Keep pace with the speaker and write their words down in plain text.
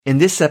In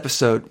this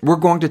episode, we're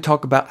going to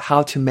talk about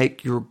how to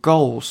make your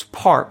goals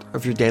part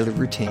of your daily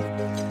routine.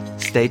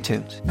 Stay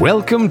tuned.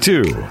 Welcome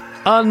to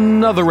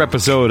another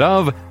episode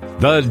of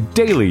the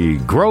Daily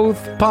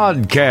Growth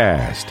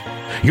Podcast,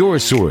 your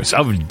source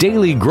of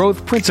daily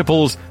growth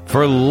principles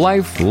for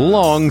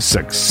lifelong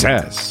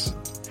success.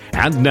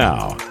 And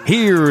now,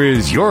 here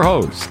is your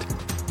host,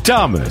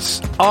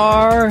 Thomas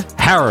R.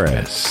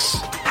 Harris.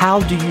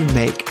 How do you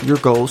make your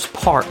goals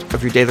part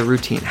of your daily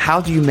routine? How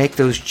do you make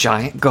those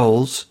giant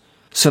goals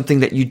something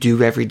that you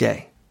do every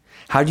day?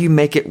 How do you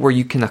make it where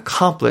you can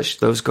accomplish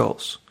those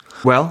goals?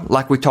 Well,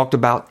 like we talked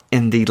about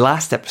in the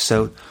last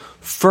episode,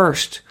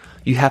 first,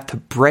 you have to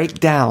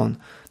break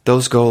down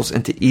those goals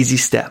into easy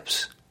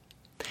steps.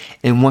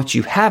 And once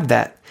you have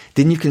that,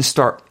 then you can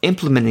start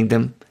implementing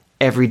them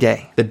every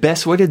day. The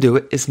best way to do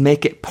it is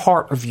make it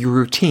part of your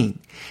routine.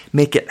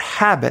 Make it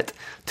habit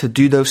to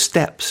do those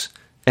steps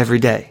every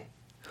day.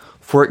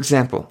 For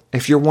example,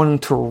 if you're wanting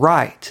to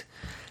write,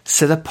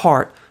 set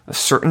apart a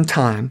certain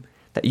time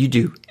that you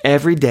do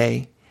every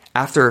day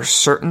after a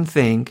certain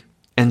thing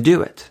and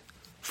do it.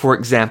 For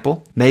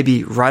example,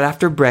 maybe right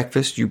after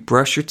breakfast, you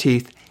brush your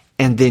teeth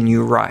and then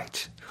you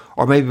write.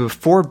 Or maybe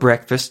before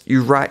breakfast,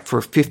 you write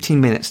for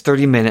 15 minutes,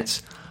 30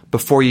 minutes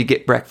before you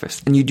get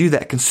breakfast. And you do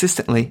that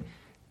consistently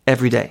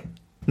every day.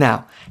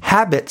 Now,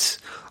 habits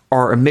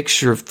are a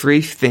mixture of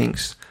three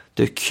things: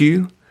 the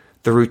cue,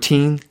 the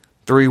routine,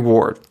 the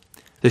reward.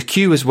 The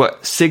cue is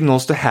what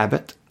signals the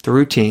habit, the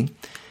routine.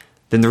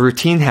 Then the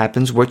routine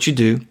happens, what you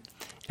do,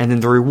 and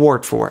then the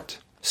reward for it.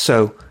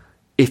 So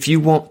if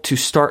you want to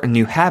start a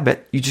new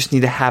habit, you just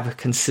need to have a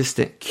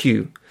consistent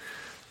cue.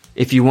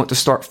 If you want to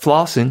start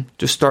flossing,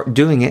 just start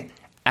doing it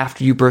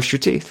after you brush your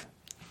teeth.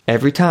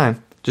 Every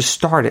time, just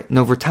start it, and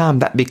over time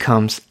that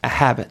becomes a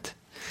habit.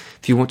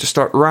 If you want to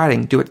start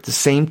writing, do it at the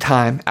same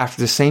time after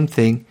the same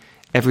thing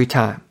every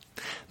time.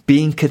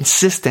 Being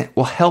consistent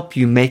will help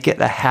you make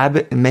it a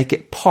habit and make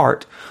it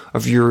part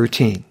of your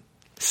routine.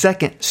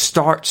 Second,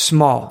 start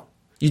small.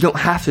 You don't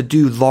have to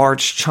do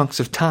large chunks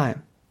of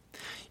time.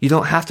 You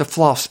don't have to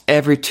floss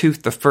every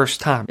tooth the first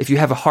time. If you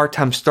have a hard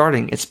time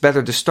starting, it's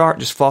better to start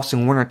just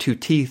flossing one or two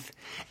teeth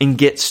and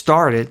get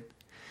started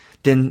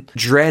than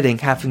dreading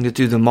having to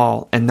do them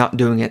all and not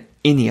doing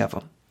any of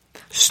them.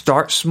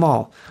 Start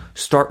small.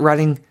 Start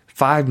writing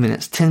 5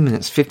 minutes, 10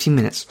 minutes, 15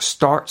 minutes.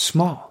 Start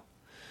small.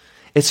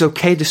 It's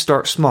okay to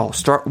start small.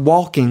 Start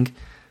walking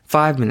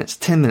 5 minutes,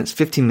 10 minutes,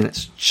 15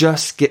 minutes.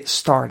 Just get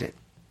started.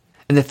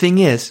 And the thing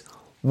is,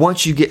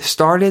 once you get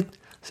started,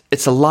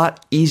 it's a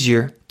lot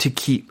easier to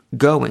keep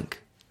going.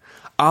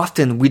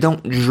 Often we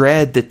don't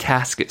dread the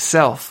task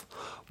itself.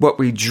 What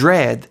we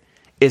dread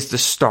is the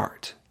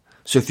start.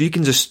 So if you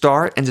can just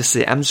start and just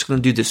say, I'm just going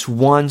to do this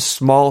one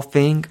small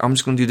thing, I'm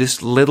just going to do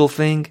this little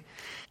thing,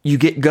 you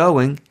get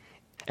going,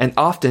 and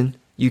often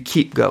you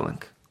keep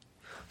going.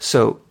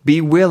 So be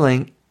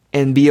willing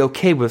and be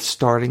okay with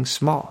starting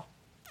small.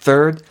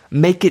 Third,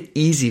 make it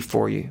easy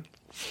for you.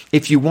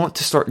 If you want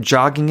to start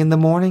jogging in the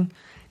morning,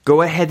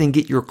 go ahead and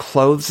get your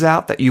clothes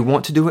out that you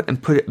want to do it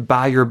and put it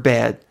by your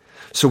bed.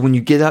 So when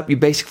you get up, you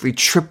basically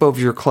trip over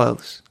your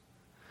clothes.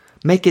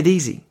 Make it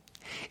easy.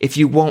 If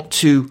you want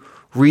to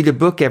read a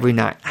book every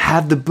night,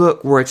 have the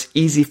book where it's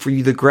easy for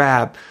you to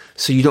grab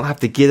so you don't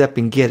have to get up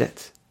and get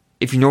it.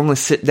 If you normally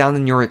sit down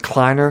in your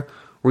recliner,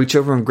 reach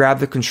over and grab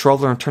the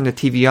controller and turn the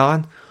TV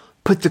on,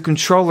 put the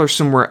controller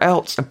somewhere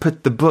else and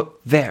put the book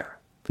there.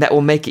 That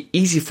will make it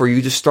easy for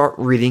you to start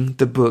reading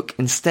the book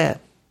instead.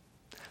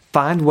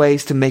 Find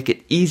ways to make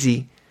it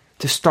easy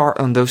to start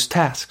on those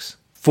tasks.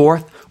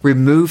 Fourth,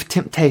 remove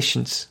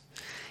temptations.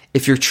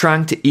 If you're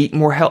trying to eat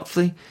more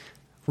healthily,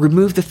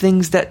 remove the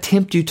things that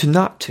tempt you to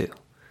not to.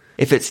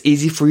 If it's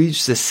easy for you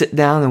just to sit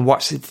down and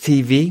watch the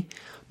TV,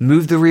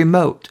 move the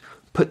remote.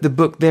 Put the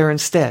book there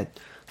instead.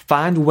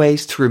 Find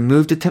ways to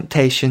remove the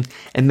temptation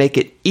and make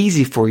it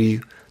easy for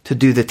you to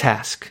do the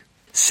task.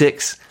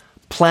 6,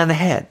 plan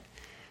ahead.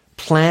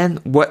 Plan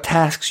what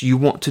tasks you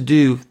want to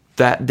do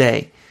that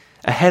day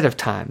ahead of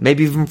time,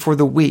 maybe even for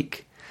the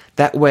week.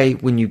 That way,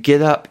 when you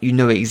get up, you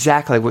know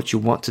exactly what you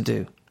want to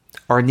do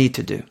or need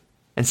to do.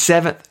 And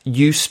 7th,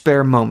 use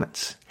spare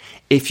moments.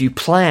 If you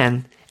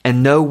plan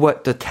and know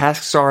what the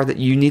tasks are that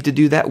you need to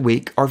do that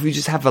week, or if you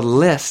just have a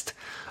list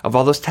of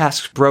all those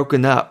tasks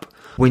broken up,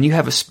 when you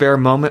have a spare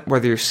moment,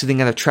 whether you're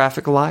sitting at a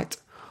traffic light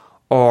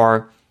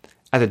or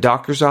at a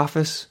doctor's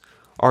office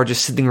or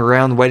just sitting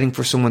around waiting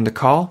for someone to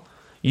call,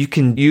 you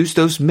can use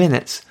those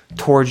minutes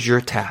towards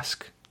your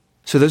task.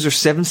 So those are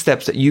 7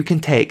 steps that you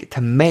can take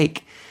to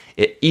make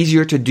it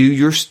easier to do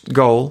your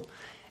goal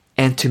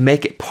and to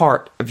make it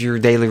part of your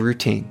daily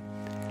routine.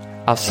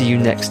 I'll see you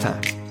next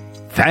time.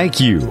 Thank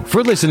you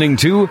for listening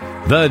to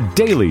the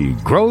Daily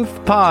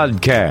Growth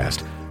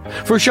Podcast.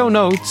 For show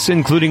notes,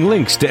 including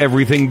links to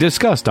everything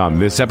discussed on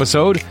this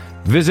episode,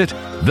 visit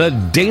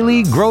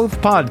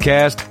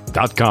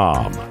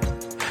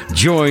thedailygrowthpodcast.com.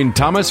 Join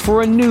Thomas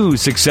for a new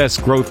success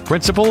growth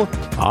principle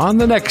on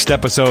the next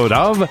episode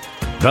of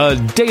the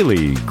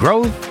Daily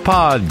Growth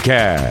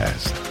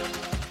Podcast.